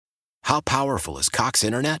How powerful is Cox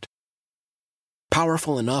Internet?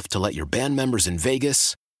 Powerful enough to let your band members in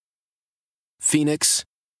Vegas, Phoenix,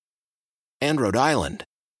 and Rhode Island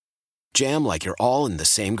jam like you're all in the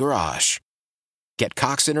same garage. Get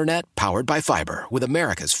Cox Internet powered by fiber with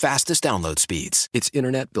America's fastest download speeds. It's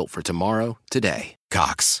internet built for tomorrow, today.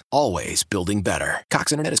 Cox, always building better.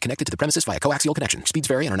 Cox Internet is connected to the premises via coaxial connection. Speeds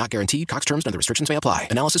vary and are not guaranteed. Cox terms and other restrictions may apply.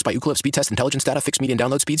 Analysis by Ookla Speed Test Intelligence Data. Fixed median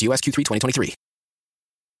download speeds. US Q3 2023.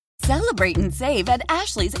 Celebrate and save at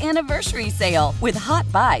Ashley's Anniversary Sale. With Hot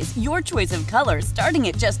Buys, your choice of colors starting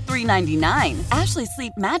at just $3.99. Ashley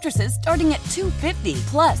Sleep mattresses starting at $2.50.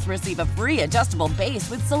 Plus, receive a free adjustable base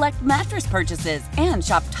with select mattress purchases. And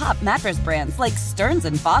shop top mattress brands like Stearns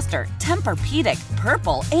 & Foster, Tempur-Pedic,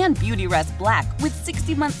 Purple, and Beautyrest Black with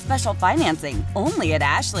 60-month special financing. Only at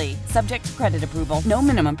Ashley. Subject to credit approval. No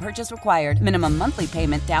minimum purchase required. Minimum monthly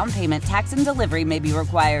payment, down payment, tax, and delivery may be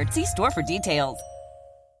required. See store for details.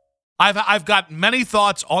 I've got many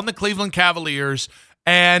thoughts on the Cleveland Cavaliers,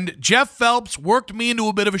 and Jeff Phelps worked me into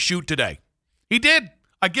a bit of a shoot today. He did.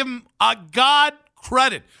 I give him a God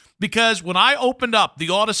credit, because when I opened up the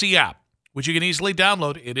Odyssey app, which you can easily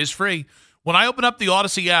download, it is free. When I open up the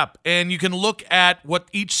Odyssey app, and you can look at what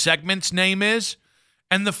each segment's name is,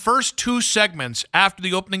 and the first two segments after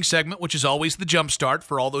the opening segment, which is always the jump start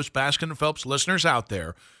for all those Baskin and Phelps listeners out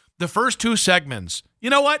there, the first two segments, you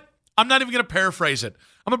know what? I'm not even going to paraphrase it.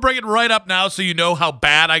 I'm going to bring it right up now so you know how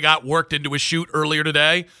bad I got worked into a shoot earlier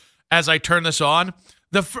today as I turn this on.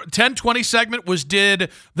 The 10:20 segment was,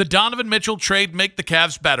 did the Donovan Mitchell trade make the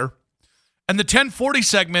Cavs better? And the 10:40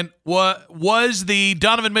 segment was the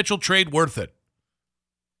Donovan Mitchell trade worth it?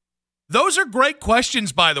 Those are great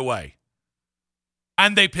questions, by the way.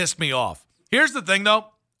 And they pissed me off. Here's the thing, though.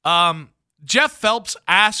 Jeff Phelps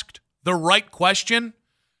asked the right question,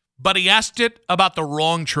 but he asked it about the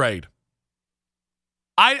wrong trade.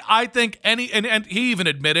 I think and he even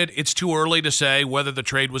admitted it's too early to say whether the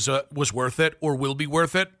trade was worth it or will be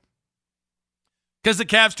worth it, because the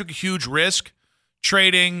Cavs took a huge risk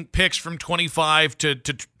trading picks from 25 to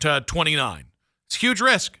 29. It's a huge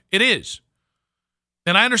risk. It is.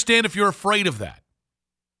 And I understand if you're afraid of that.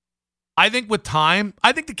 I think with time,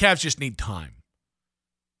 I think the Cavs just need time.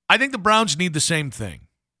 I think the Browns need the same thing.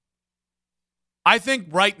 I think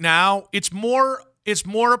right now it's more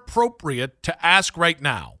appropriate to ask right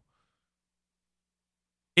now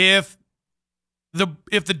if the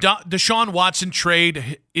Deshaun Watson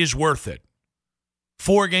trade is worth it.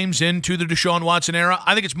 4 games into the Deshaun Watson era,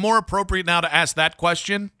 I think it's more appropriate now to ask that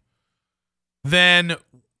question than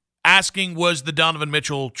asking, was the Donovan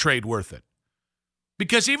Mitchell trade worth it?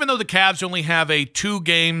 Because even though the Cavs only have a 2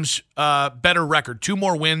 games better record, 2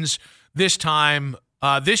 more wins this time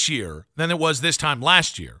this year than it was this time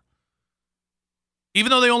last year, even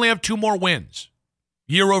though they only have 2 more wins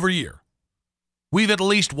year over year, we've at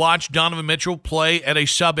least watched Donovan Mitchell play at a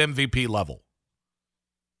sub-MVP level.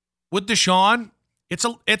 With Deshaun, it's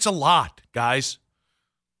a lot, guys.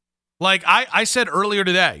 Like I said earlier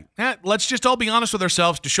today, let's just all be honest with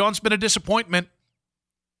ourselves. Deshaun's been a disappointment.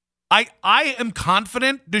 I am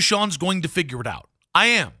confident Deshaun's going to figure it out. I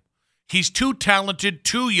am. He's too talented,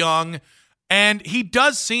 too young, and he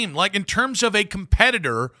does seem like, in terms of a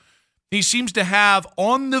competitor, he seems to have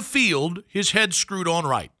on the field his head screwed on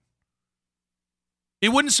right. It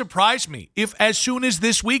wouldn't surprise me if as soon as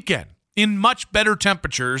this weekend, in much better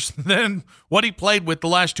temperatures than what he played with the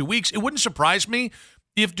last 2 weeks, it wouldn't surprise me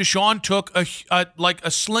if Deshaun took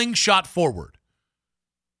a slingshot forward.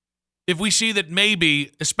 If we see that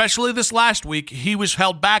maybe, especially this last week, he was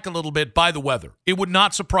held back a little bit by the weather, it would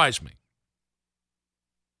not surprise me.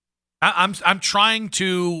 I'm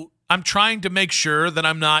trying to make sure that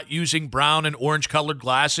I'm not using brown and orange colored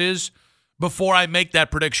glasses before I make that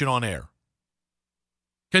prediction on air.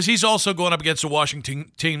 Because he's also going up against a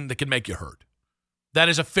Washington team that can make you hurt. That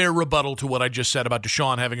is a fair rebuttal to what I just said about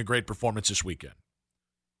Deshaun having a great performance this weekend.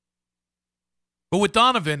 But with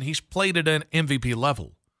Donovan, he's played at an MVP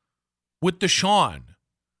level. With Deshaun,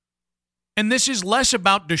 and this is less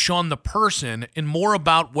about Deshaun the person and more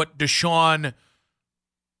about what Deshaun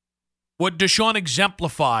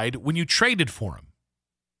exemplified when you traded for him.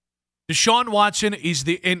 Deshaun Watson is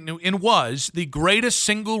was the greatest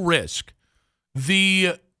single risk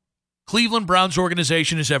the Cleveland Browns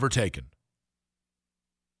organization has ever taken.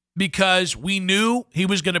 Because we knew he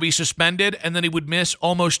was going to be suspended and then he would miss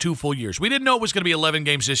almost 2 full years. We didn't know it was going to be 11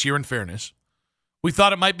 games this year, in fairness. We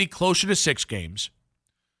thought it might be closer to 6 games.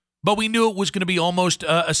 But we knew it was going to be almost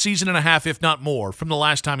a season and a half, if not more, from the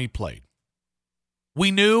last time he played.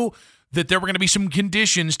 We knew that there were going to be some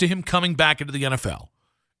conditions to him coming back into the NFL.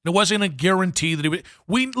 It wasn't a guarantee that he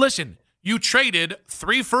would. Listen, you traded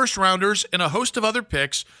 3 first-rounders and a host of other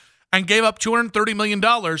picks and gave up $230 million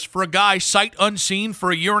for a guy sight unseen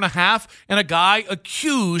for a year and a half and a guy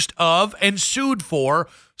accused of and sued for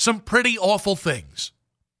some pretty awful things.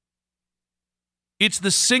 It's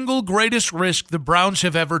the single greatest risk the Browns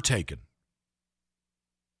have ever taken.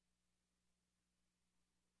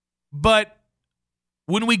 But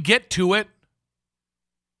when we get to it,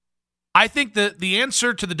 I think that the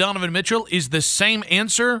answer to the Donovan Mitchell is the same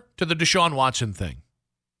answer to the Deshaun Watson thing.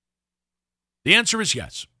 The answer is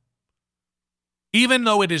yes. Even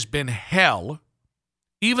though it has been hell,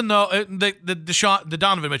 even though the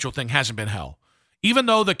Donovan Mitchell thing hasn't been hell, even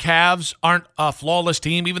though the Cavs aren't a flawless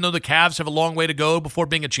team, even though the Cavs have a long way to go before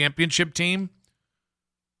being a championship team,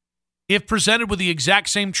 if presented with the exact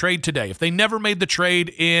same trade today, if they never made the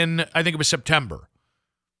trade in, I think it was September,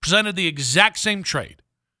 presented the exact same trade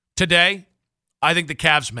today, I think the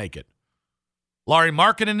Cavs make it. Lauri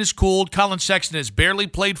Markkanen is cooled. Colin Sexton has barely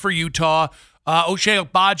played for Utah. Ochai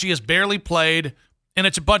Agbaji has barely played, and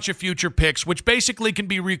it's a bunch of future picks, which basically can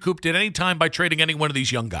be recouped at any time by trading any one of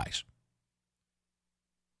these young guys.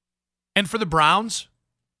 And for the Browns,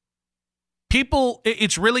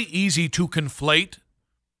 it's really easy to conflate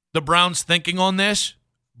the Browns' thinking on this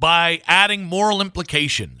by adding moral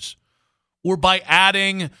implications or by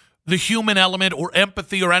adding the human element or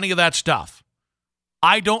empathy or any of that stuff.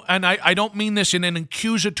 I don't mean this in an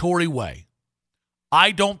accusatory way.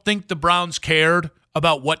 I don't think the Browns cared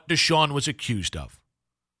about what Deshaun was accused of.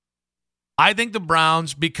 I think the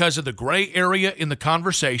Browns, because of the gray area in the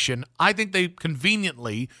conversation, I think they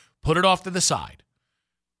conveniently put it off to the side.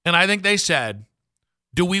 And I think they said,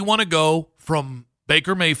 do we want to go from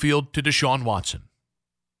Baker Mayfield to Deshaun Watson?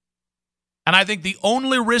 And I think the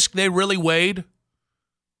only risk they really weighed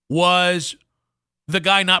was the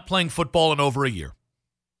guy not playing football in over a year.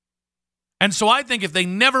 And so I think if they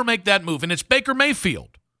never make that move, and it's Baker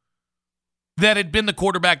Mayfield that had been the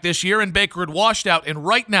quarterback this year, and Baker had washed out, and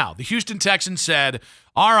right now the Houston Texans said,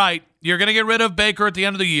 all right, you're going to get rid of Baker at the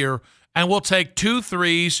end of the year, and we'll take 2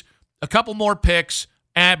 threes, a couple more picks,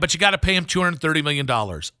 but you got to pay him $230 million.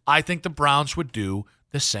 I think the Browns would do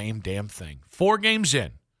the same damn thing. 4 games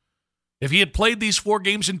in. If he had played these 4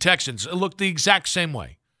 games in Texans, it looked the exact same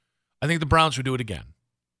way. I think the Browns would do it again.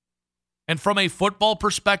 And from a football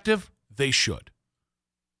perspective, they should.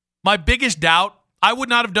 My biggest doubt, I would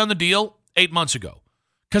not have done the deal 8 months ago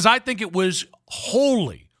because I think it was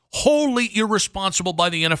wholly irresponsible by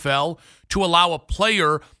the NFL to allow a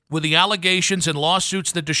player with the allegations and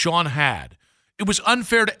lawsuits that Deshaun had. It was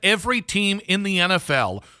unfair to every team in the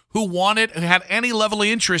NFL who had any level of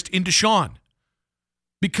interest in Deshaun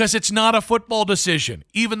because it's not a football decision,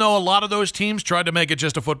 even though a lot of those teams tried to make it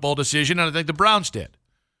just a football decision, and I think the Browns did.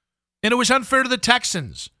 And it was unfair to the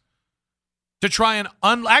Texans to try and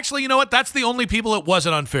actually, you know what? That's the only people it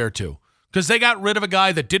wasn't unfair to because they got rid of a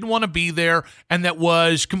guy that didn't want to be there and that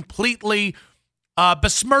was completely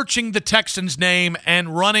besmirching the Texans' name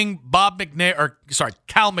and running Cal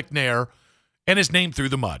McNair and his name through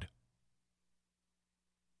the mud.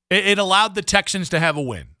 It allowed the Texans to have a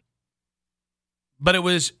win. But it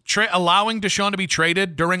was allowing Deshaun to be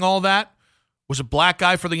traded during all that was a black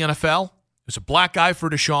guy for the NFL. It was a black guy for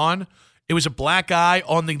Deshaun. It was a black guy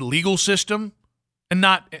on the legal system. And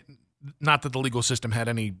not that the legal system had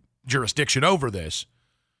any jurisdiction over this.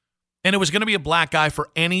 And it was going to be a black guy for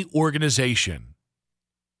any organization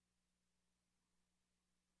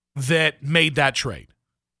that made that trade.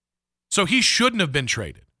 So he shouldn't have been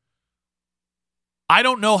traded. I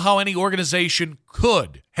don't know how any organization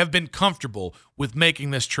could have been comfortable with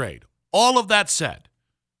making this trade. All of that said,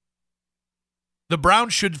 the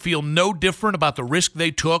Browns should feel no different about the risk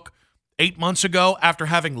they took 8 months ago after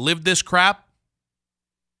having lived this crap.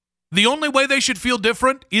 The only way they should feel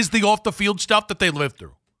different is the off-the-field stuff that they lived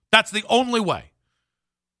through. That's the only way.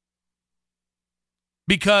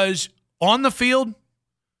 Because on the field,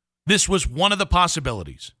 this was one of the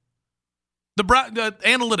possibilities. The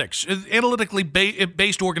analytically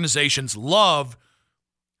based organizations love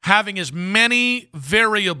having as many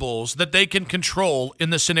variables that they can control in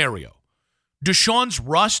the scenario. Deshaun's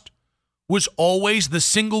rust was always the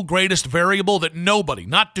single greatest variable that nobody,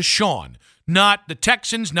 not Deshaun, not the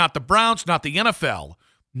Texans, not the Browns, not the NFL,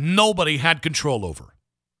 nobody had control over.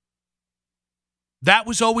 That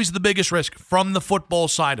was always the biggest risk from the football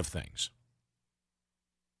side of things.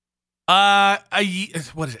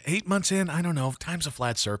 What is it, 8 months in? I don't know. Time's a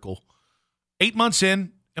flat circle. 8 months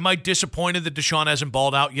in, am I disappointed that Deshaun hasn't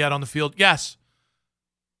balled out yet on the field? Yes.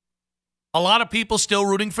 A lot of people still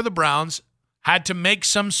rooting for the Browns had to make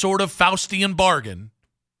some sort of Faustian bargain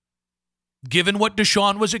given what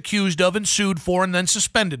Deshaun was accused of and sued for and then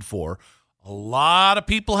suspended for, a lot of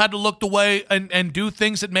people had to look away and do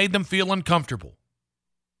things that made them feel uncomfortable.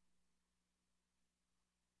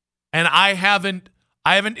 And I haven't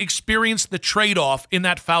experienced the trade-off in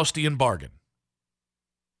that Faustian bargain.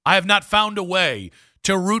 I have not found a way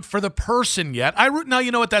to root for the person yet. Now, you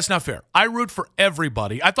know what? That's not fair. I root for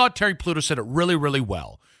everybody. I thought Terry Pluto said it really, really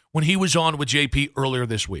well when he was on with JP earlier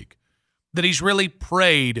this week, that he's really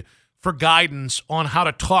prayed for guidance on how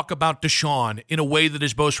to talk about Deshaun in a way that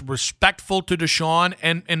is both respectful to Deshaun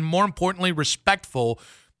and more importantly, respectful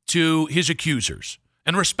to his accusers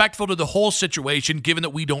and respectful to the whole situation, given that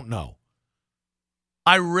we don't know.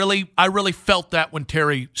 I really felt that when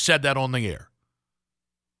Terry said that on the air.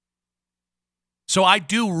 So I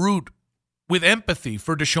do root with empathy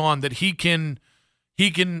for Deshaun that he can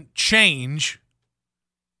change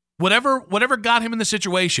whatever got him in the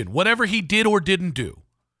situation, whatever he did or didn't do,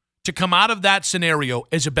 to come out of that scenario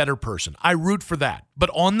as a better person. I root for that.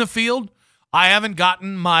 But on the field, I haven't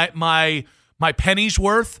gotten my penny's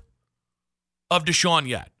worth of Deshaun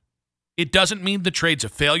yet. It doesn't mean the trade's a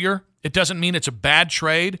failure. It doesn't mean it's a bad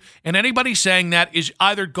trade. And anybody saying that is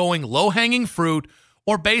either going low-hanging fruit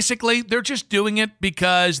or basically they're just doing it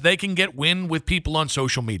because they can get wind with people on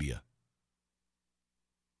social media.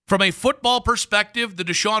 From a football perspective, the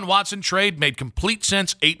Deshaun Watson trade made complete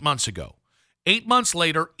sense 8 months ago. 8 months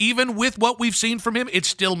later, even with what we've seen from him, it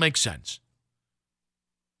still makes sense.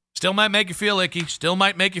 Still might make you feel icky. Still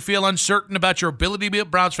might make you feel uncertain about your ability to be a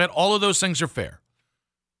Browns fan. All of those things are fair.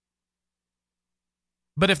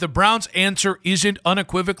 But if the Browns' answer isn't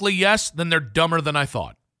unequivocally yes, then they're dumber than I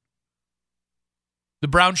thought. The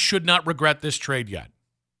Browns should not regret this trade yet.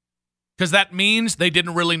 Because that means they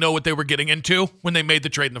didn't really know what they were getting into when they made the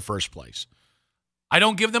trade in the first place. I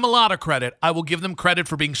don't give them a lot of credit. I will give them credit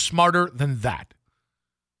for being smarter than that.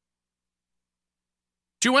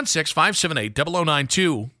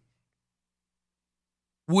 216-578-0092.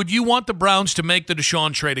 Would you want the Browns to make the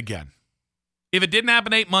Deshaun trade again? If it didn't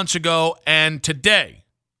happen 8 months ago and today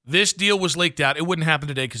this deal was leaked out, it wouldn't happen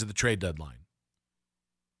today because of the trade deadline.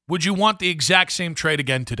 Would you want the exact same trade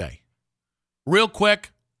again today? Real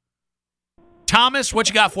quick. Thomas, what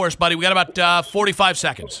you got for us, buddy? We got about 45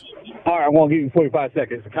 seconds. All right, I won't give you 45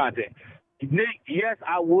 seconds of content. Nick, yes,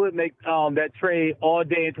 I would make that trade all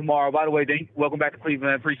day and tomorrow. By the way, welcome back to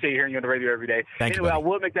Cleveland. I appreciate hearing you on the radio every day. Thank you, I buddy.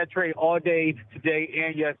 would make that trade all day today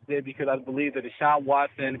and yesterday because I believe that Deshaun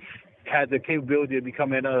Watson has the capability of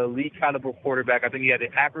becoming an elite caliber quarterback. I think he had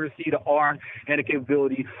the accuracy, the arm, and the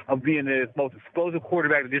capability of being the most explosive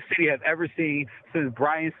quarterback that this city has ever seen since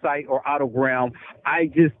Brian Sight or Otto Graham. I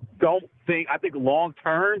just don't think, I think long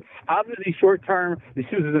term, obviously short term, the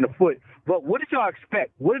shoes is in the foot. But what did y'all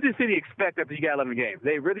expect? What did the city expect after you got 11 games?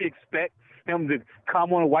 They really expect him to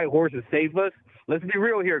come on a white horse and save us? Let's be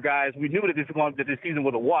real here, guys. We knew that this season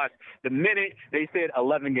was a wash the minute they said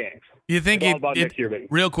 11 games. You think it's all about next year, baby.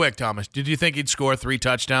 Real quick, Thomas, did you think he'd score 3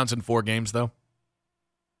 touchdowns in 4 games, though?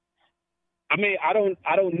 I mean, I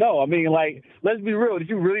don't know. I mean, like, let's be real. Did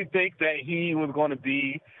you really think that he was going to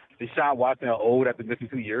be Deshaun Watson old after missing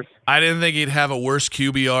 2 years? I didn't think he'd have a worse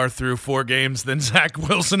QBR through 4 games than Zach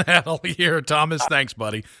Wilson had all year. Thomas, thanks,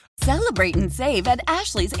 buddy. Celebrate and save at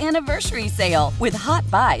Ashley's Anniversary Sale. With Hot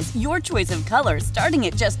Buys, your choice of colors starting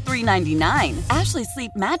at just $3.99. Ashley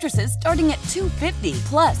Sleep mattresses starting at $2.50.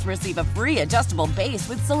 Plus, receive a free adjustable base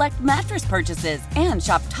with select mattress purchases. And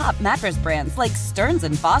shop top mattress brands like Stearns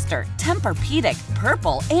 & Foster, Tempur-Pedic,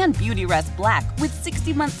 Purple, and Beautyrest Black with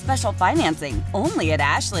 60-month special financing. Only at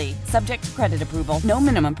Ashley. Subject to credit approval. No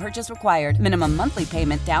minimum purchase required. Minimum monthly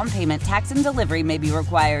payment, down payment, tax, and delivery may be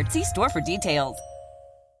required. See store for details.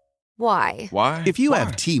 Why? If you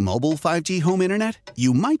have T-Mobile 5G home internet,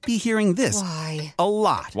 you might be hearing this Why? a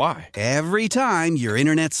lot. Why? Every time your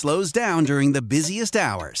internet slows down during the busiest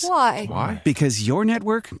hours. Why? Because your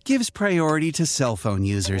network gives priority to cell phone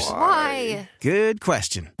users. Why? Good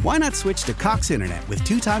question. Why not switch to Cox Internet with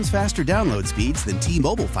 2 times faster download speeds than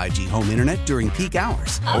T-Mobile 5G home internet during peak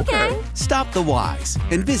hours? Okay. Stop the whys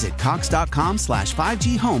and visit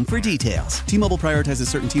cox.com/5G home for details. T-Mobile prioritizes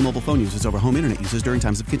certain T-Mobile phone users over home internet users during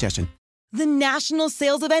times of congestion. The national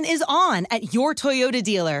sales event is on at your Toyota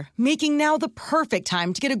dealer, making now the perfect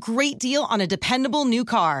time to get a great deal on a dependable new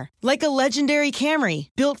car. Like a legendary Camry,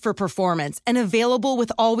 built for performance and available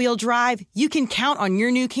with all-wheel drive, you can count on your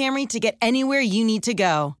new Camry to get anywhere you need to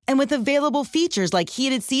go. And with available features like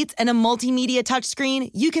heated seats and a multimedia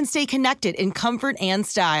touchscreen, you can stay connected in comfort and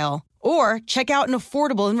style. Or check out an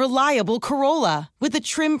affordable and reliable Corolla with a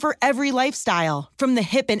trim for every lifestyle. From the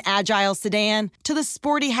hip and agile sedan to the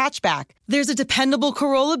sporty hatchback, there's a dependable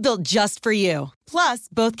Corolla built just for you. Plus,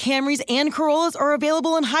 both Camrys and Corollas are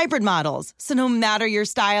available in hybrid models, so no matter your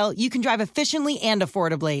style, you can drive efficiently and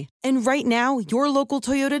affordably. And right now, your local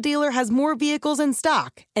Toyota dealer has more vehicles in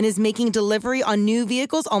stock and is making delivery on new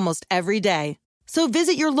vehicles almost every day. So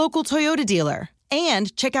visit your local Toyota dealer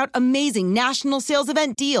and check out amazing national sales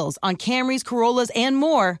event deals on Camrys, Corollas, and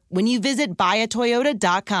more when you visit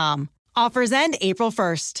buyatoyota.com. Offers end April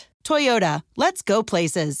 1st. Toyota, let's go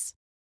places.